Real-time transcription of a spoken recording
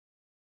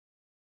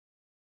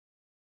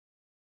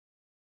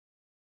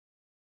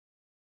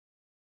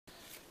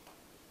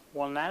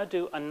We'll now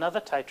do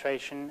another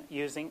titration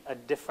using a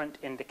different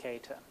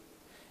indicator.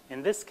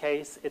 In this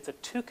case, it's a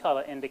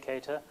two-color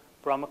indicator,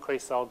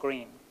 Bromocresol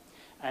green.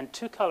 And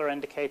two-color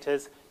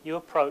indicators you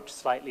approach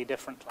slightly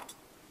differently.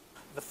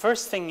 The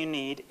first thing you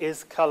need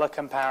is color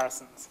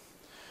comparisons.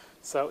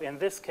 So in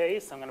this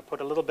case, I'm going to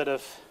put a little bit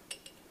of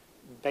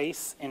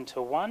base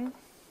into one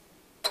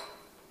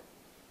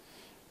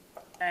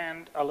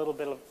and a little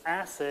bit of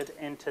acid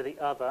into the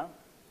other,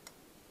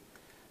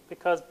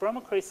 because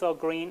Bromocresol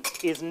green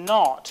is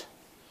not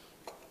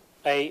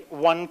a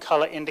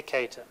one-color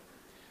indicator.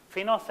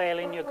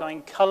 Phenolphthalein, you're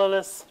going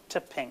colorless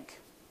to pink.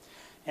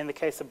 In the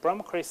case of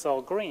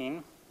Bromocresol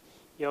green,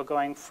 you're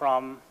going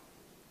from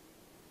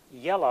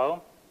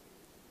yellow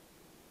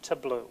to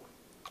blue.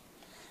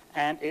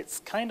 And it's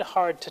kind of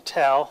hard to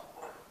tell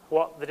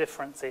what the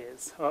difference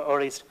is, or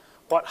at least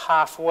what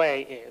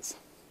halfway is.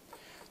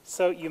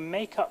 So you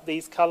make up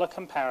these color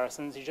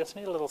comparisons. You just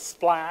need a little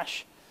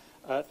splash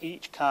of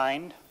each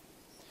kind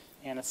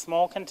in a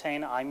small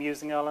container. I'm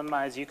using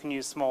Erlenmeyer's. You can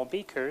use small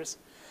beakers.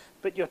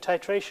 But your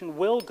titration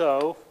will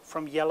go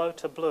from yellow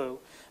to blue,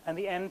 and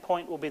the end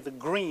point will be the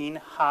green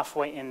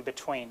halfway in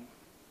between.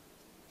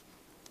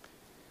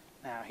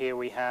 Now here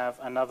we have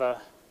another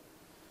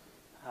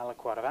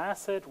aliquot of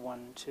acid.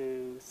 1,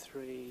 2,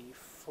 3,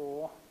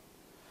 4.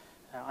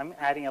 Now I'm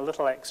adding a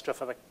little extra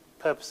for the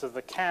purpose of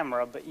the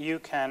camera, but you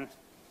can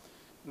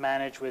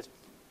manage with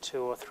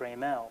 2 or 3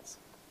 mils.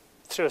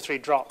 2 or 3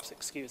 drops,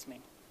 excuse me.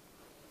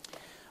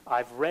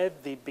 I've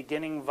read the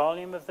beginning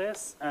volume of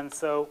this, and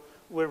so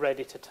we're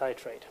ready to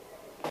titrate.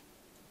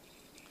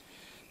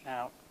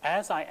 Now,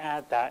 as I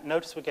add that,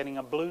 notice we're getting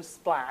a blue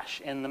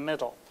splash in the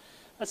middle.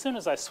 As soon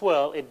as I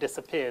swirl, it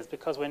disappears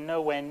because we're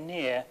nowhere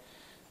near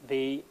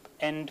the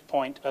end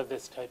point of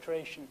this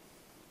titration.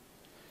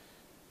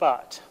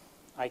 But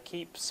I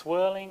keep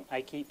swirling,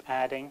 I keep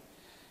adding,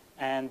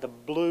 and the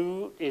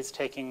blue is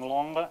taking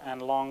longer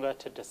and longer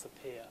to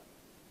disappear.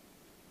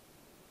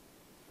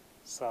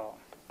 So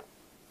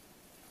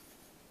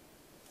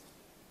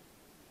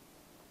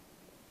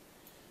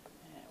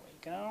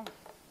go.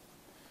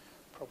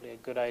 Probably a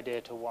good idea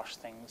to wash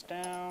things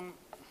down.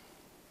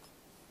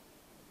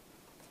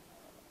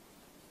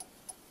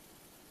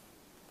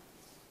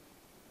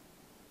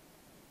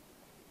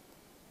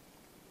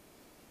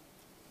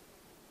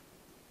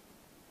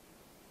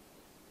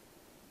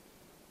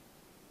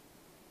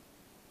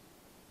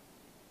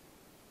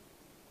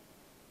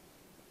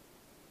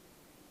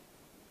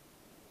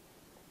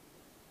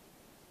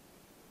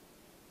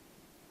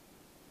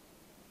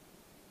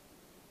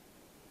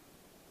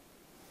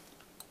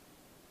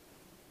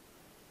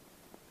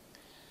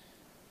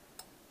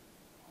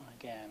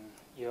 Again,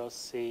 you'll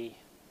see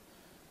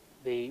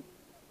the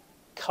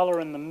color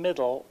in the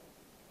middle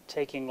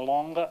taking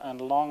longer and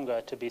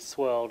longer to be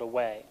swirled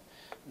away.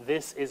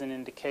 This is an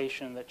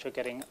indication that you're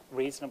getting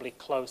reasonably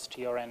close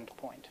to your end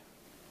point.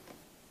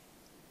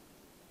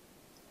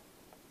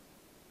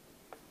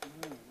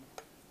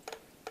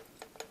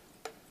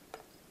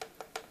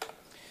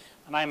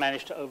 And I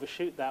managed to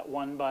overshoot that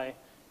 1 by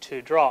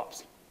 2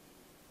 drops.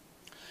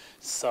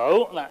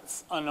 So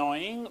that's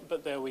annoying,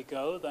 but there we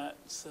go.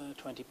 That's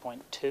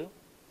 20.2.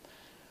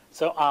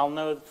 So I'll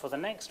know for the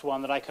next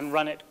one that I can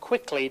run it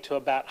quickly to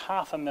about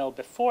 ½ ml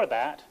before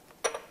that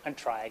and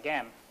try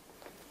again.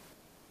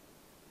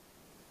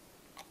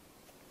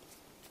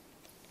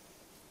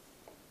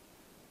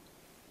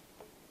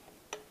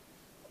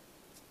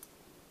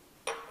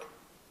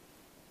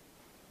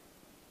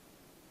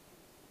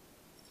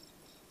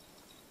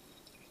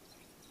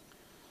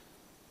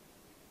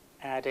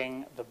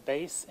 Adding the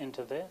base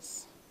into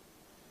this,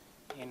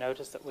 you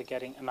notice that we're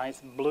getting a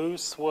nice blue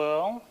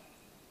swirl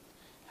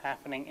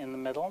happening in the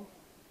middle.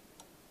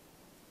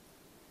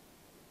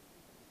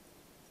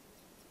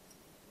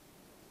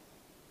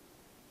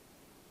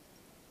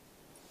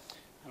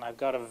 And I've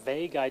got a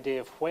vague idea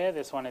of where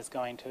this one is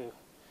going to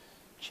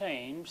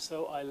change,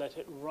 so I let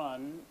it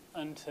run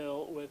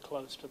until we're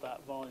close to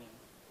that volume,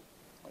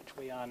 which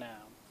we are now.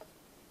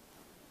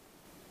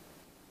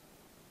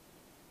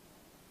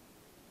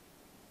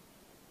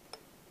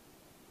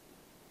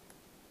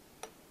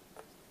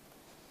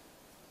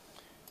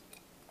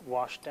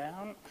 Wash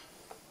down.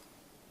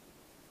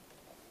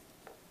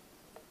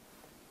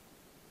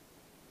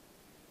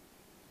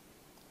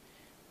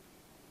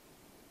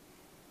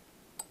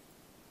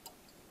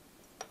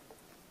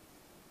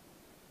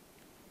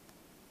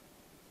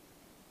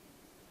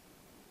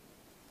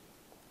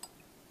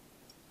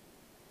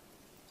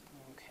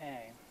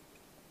 Okay.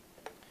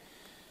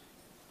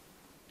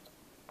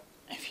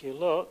 If you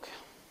look,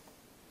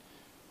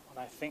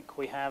 what I think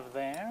we have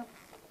there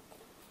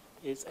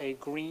is a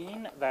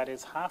green that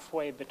is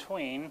halfway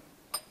between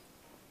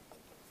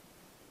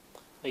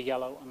the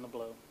yellow and the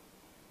blue.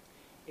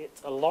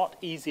 It's a lot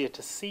easier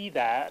to see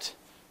that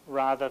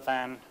rather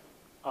than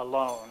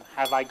alone.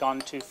 Have I gone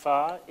too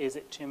far? Is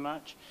it too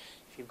much?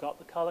 If you've got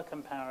the color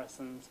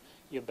comparisons,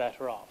 you're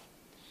better off.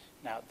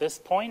 Now at this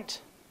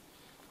point,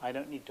 I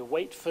don't need to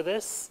wait for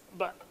this,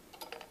 but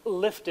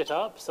lift it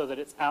up so that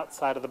it's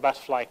outside of the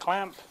butterfly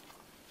clamp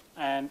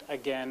and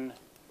again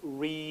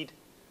read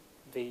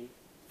the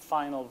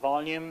final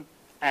volume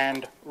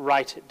and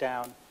write it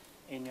down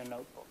in your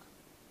notebook.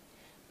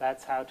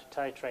 That's how to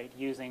titrate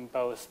using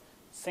both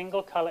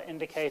single color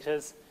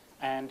indicators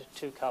and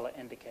two color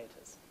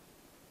indicators.